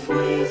life will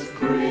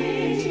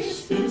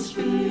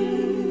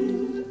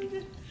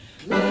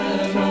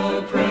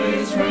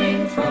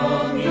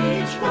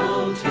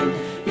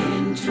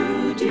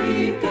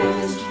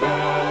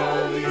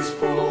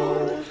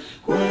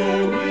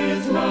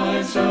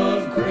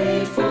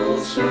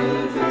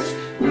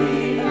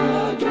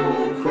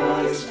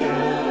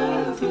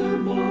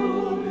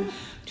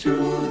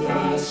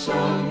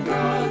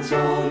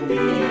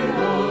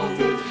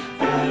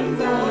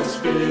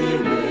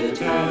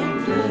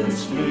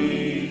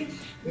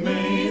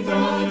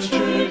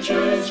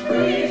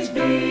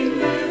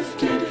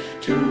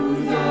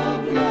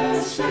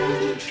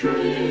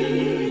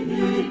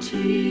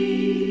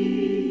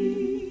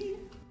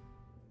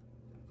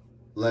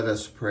Let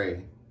us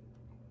pray.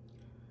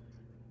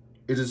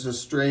 It is a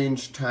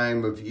strange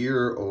time of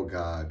year, O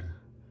God,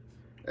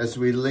 as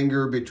we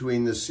linger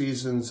between the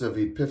seasons of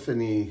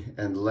Epiphany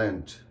and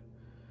Lent,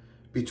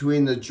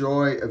 between the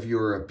joy of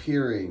your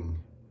appearing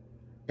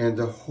and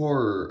the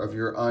horror of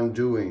your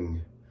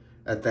undoing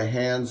at the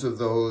hands of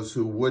those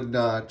who would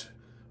not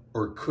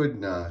or could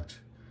not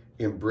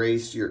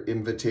embrace your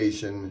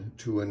invitation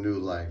to a new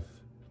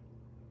life.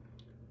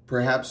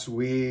 Perhaps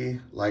we,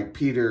 like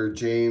Peter,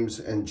 James,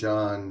 and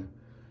John,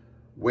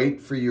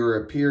 wait for your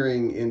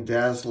appearing in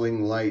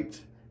dazzling light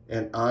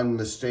and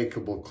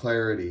unmistakable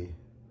clarity.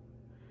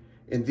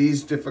 In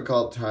these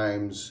difficult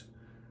times,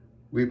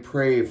 we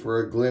pray for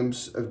a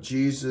glimpse of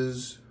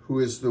Jesus, who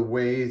is the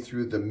way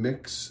through the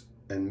mix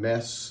and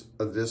mess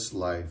of this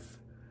life.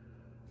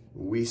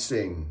 We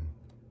sing.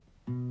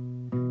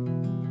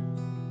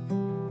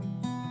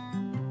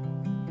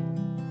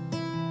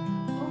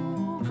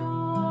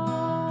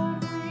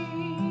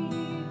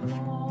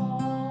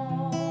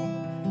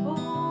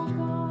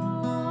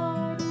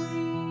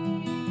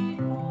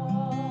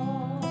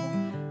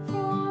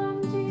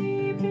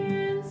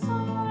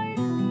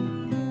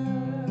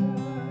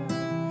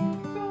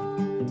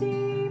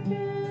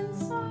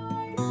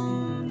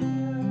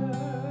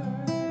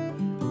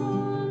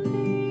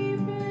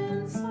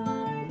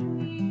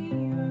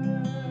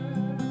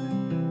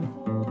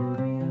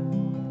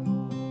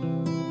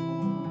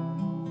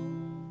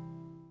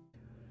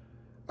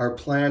 Our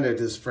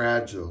planet is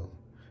fragile,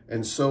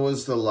 and so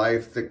is the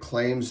life that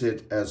claims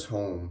it as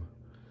home.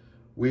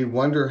 We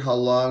wonder how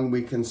long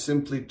we can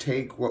simply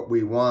take what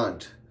we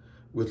want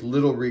with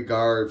little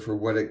regard for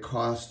what it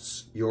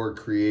costs your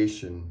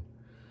creation.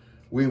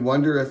 We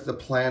wonder if the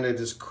planet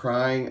is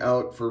crying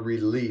out for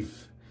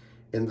relief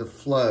in the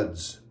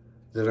floods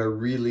that are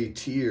really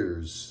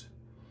tears,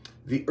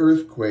 the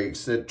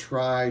earthquakes that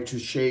try to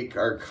shake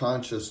our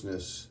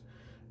consciousness,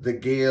 the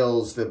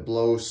gales that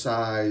blow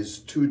sighs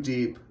too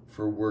deep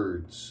for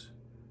words.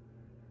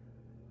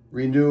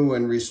 Renew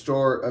and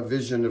restore a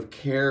vision of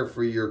care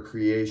for your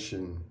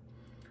creation.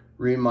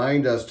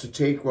 Remind us to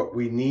take what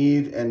we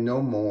need and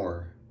no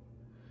more.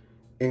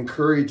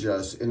 Encourage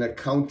us in a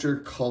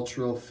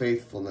counter-cultural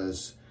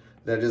faithfulness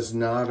that is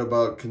not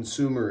about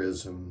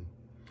consumerism.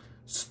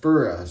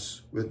 Spur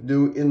us with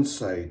new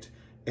insight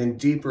and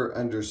deeper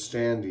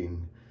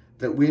understanding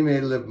that we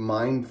may live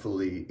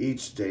mindfully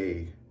each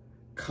day,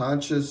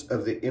 conscious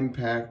of the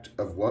impact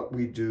of what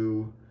we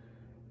do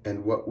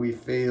and what we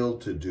fail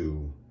to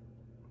do.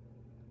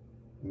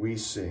 We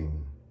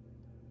sing.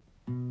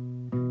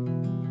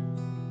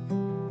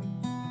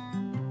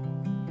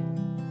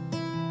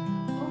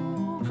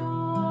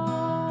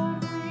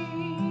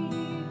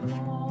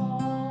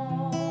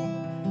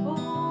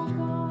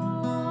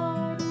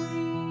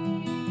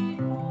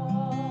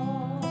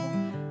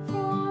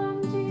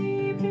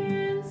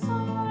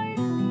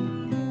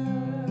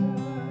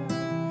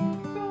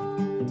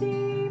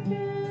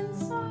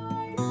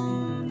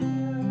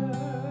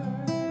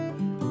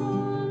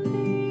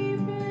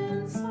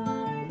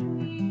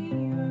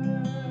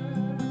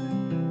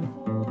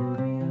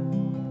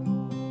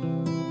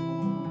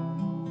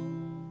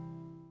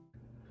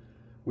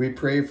 We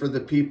pray for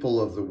the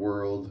people of the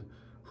world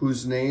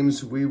whose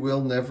names we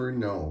will never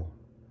know,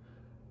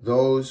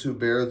 those who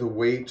bear the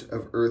weight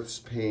of earth's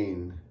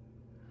pain.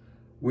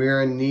 We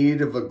are in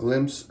need of a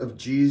glimpse of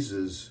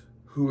Jesus,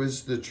 who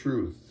is the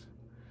truth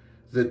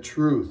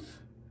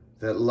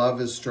that love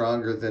is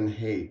stronger than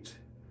hate.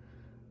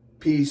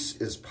 Peace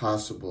is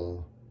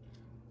possible,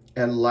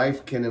 and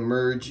life can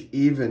emerge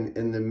even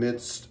in the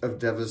midst of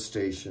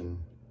devastation.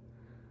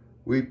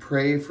 We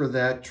pray for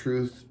that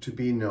truth to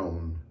be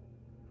known.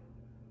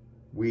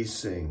 We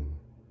sing.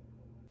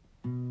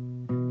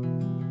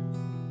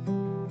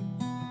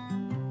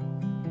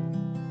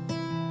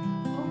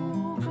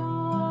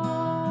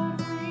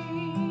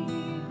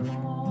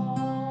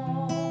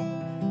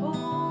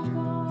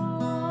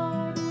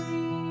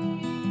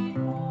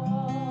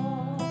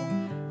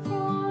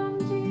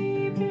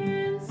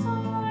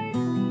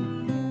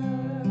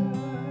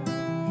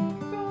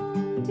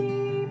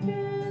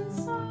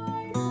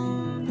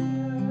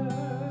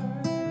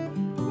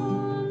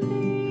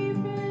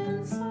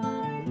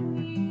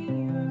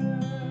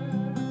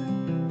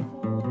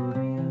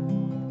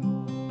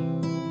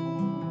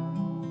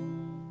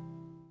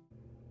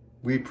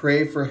 We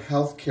pray for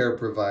healthcare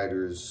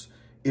providers,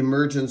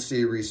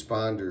 emergency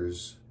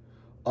responders,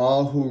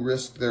 all who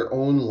risk their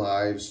own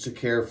lives to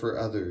care for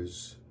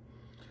others.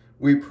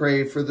 We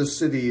pray for the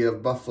city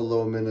of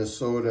Buffalo,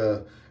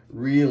 Minnesota,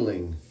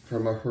 reeling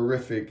from a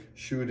horrific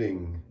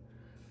shooting.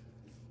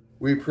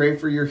 We pray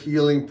for your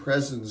healing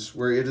presence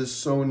where it is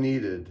so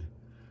needed,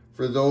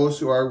 for those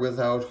who are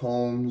without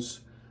homes,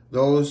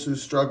 those who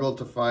struggle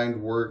to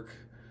find work,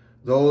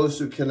 those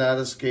who cannot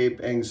escape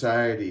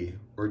anxiety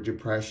or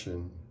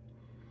depression.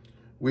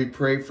 We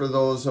pray for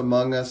those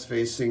among us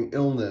facing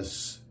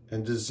illness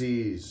and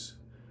disease,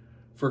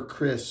 for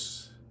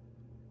Chris,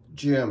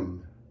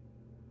 Jim,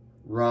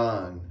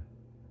 Ron,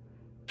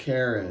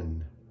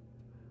 Karen,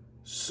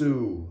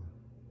 Sue,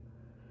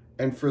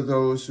 and for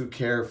those who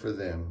care for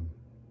them.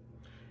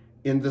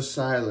 In the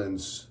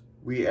silence,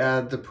 we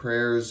add the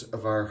prayers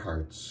of our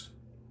hearts.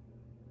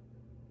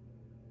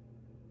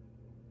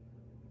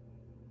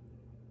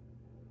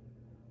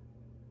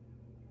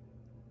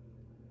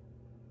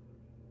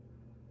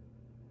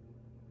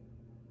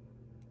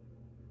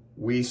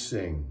 We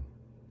sing.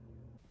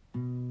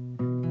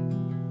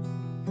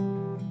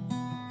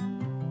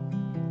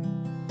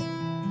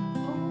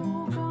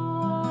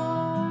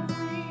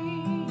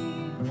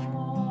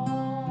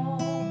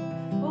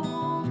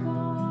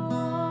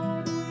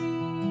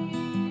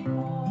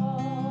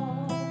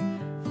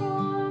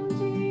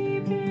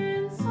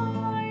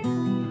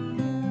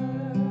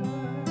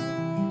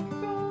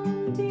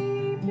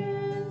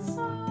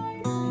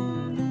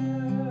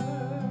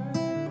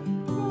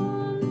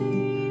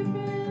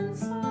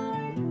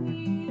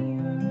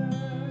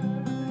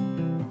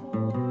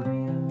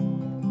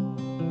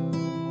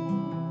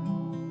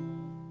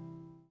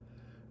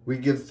 We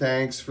give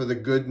thanks for the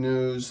good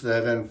news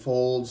that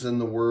unfolds in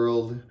the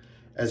world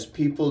as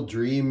people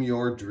dream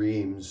your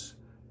dreams,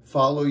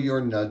 follow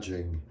your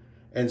nudging,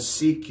 and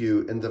seek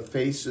you in the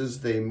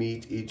faces they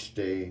meet each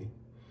day.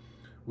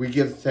 We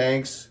give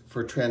thanks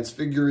for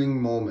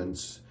transfiguring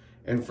moments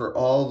and for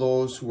all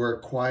those who are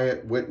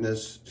quiet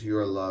witness to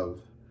your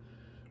love.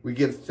 We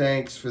give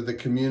thanks for the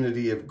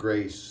community of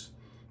grace,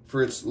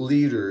 for its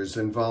leaders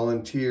and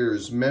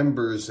volunteers,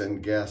 members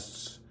and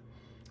guests,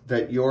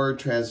 that your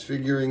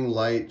transfiguring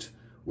light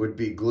would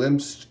be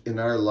glimpsed in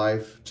our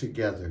life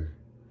together.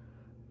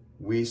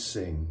 We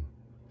sing.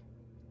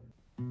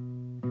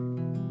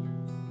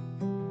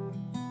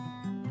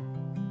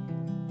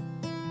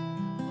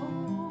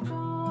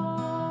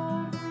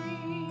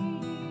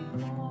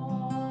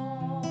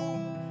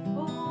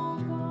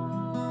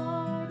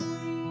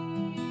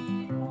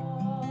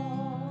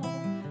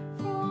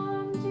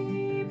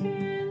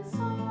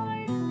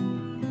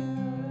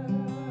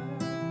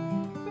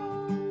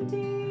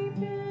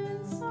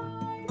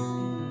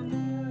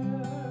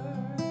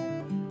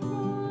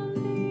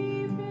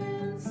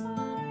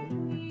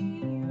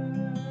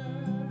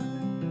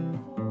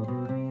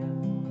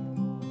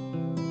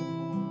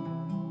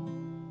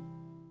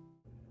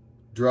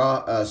 Draw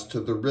us to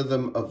the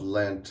rhythm of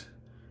Lent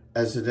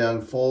as it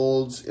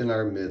unfolds in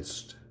our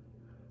midst,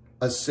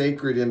 a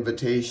sacred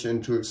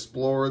invitation to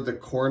explore the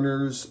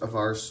corners of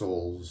our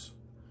souls.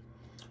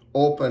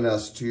 Open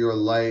us to your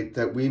light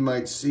that we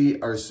might see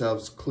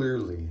ourselves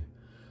clearly,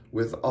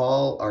 with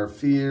all our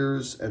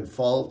fears and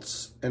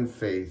faults and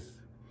faith,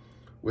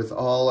 with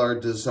all our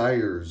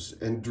desires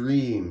and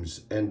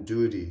dreams and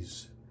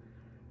duties.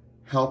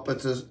 Help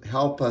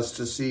us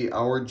to see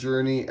our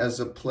journey as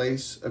a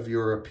place of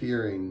your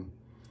appearing,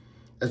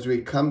 as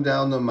we come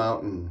down the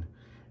mountain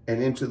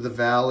and into the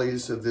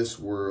valleys of this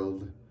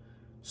world,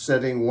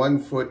 setting one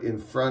foot in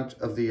front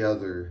of the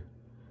other,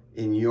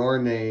 in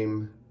your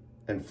name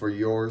and for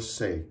your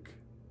sake.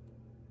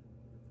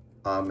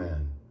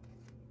 Amen.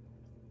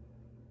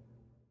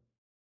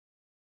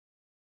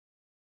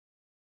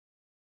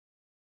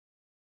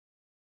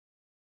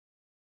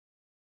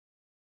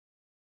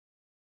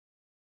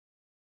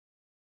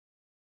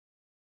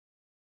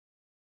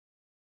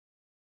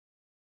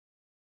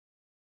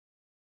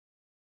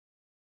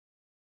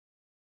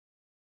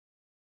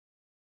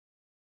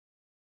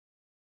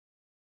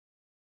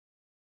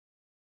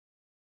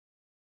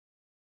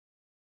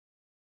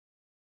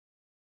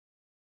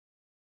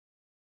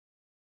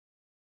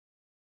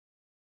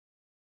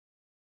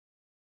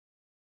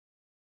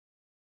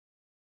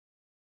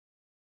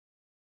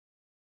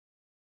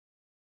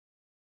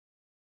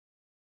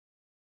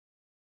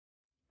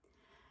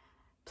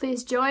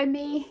 Please join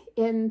me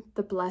in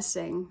the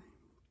blessing.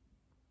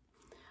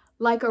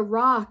 Like a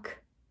rock,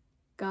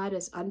 God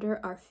is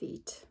under our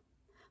feet.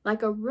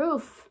 Like a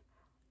roof,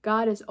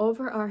 God is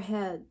over our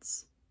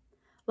heads.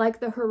 Like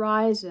the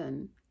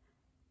horizon,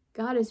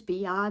 God is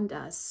beyond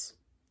us.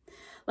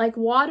 Like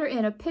water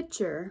in a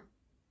pitcher,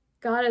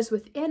 God is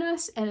within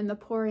us and in the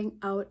pouring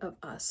out of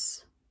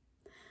us.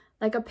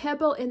 Like a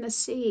pebble in the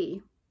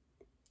sea,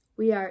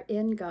 we are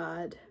in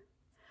God.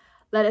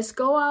 Let us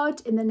go out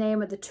in the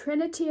name of the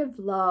Trinity of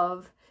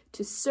love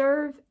to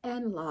serve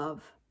and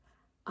love.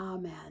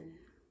 Amen.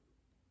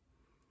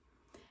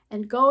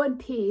 And go in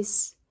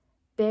peace,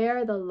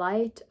 bear the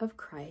light of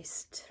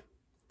Christ.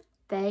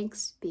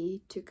 Thanks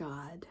be to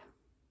God.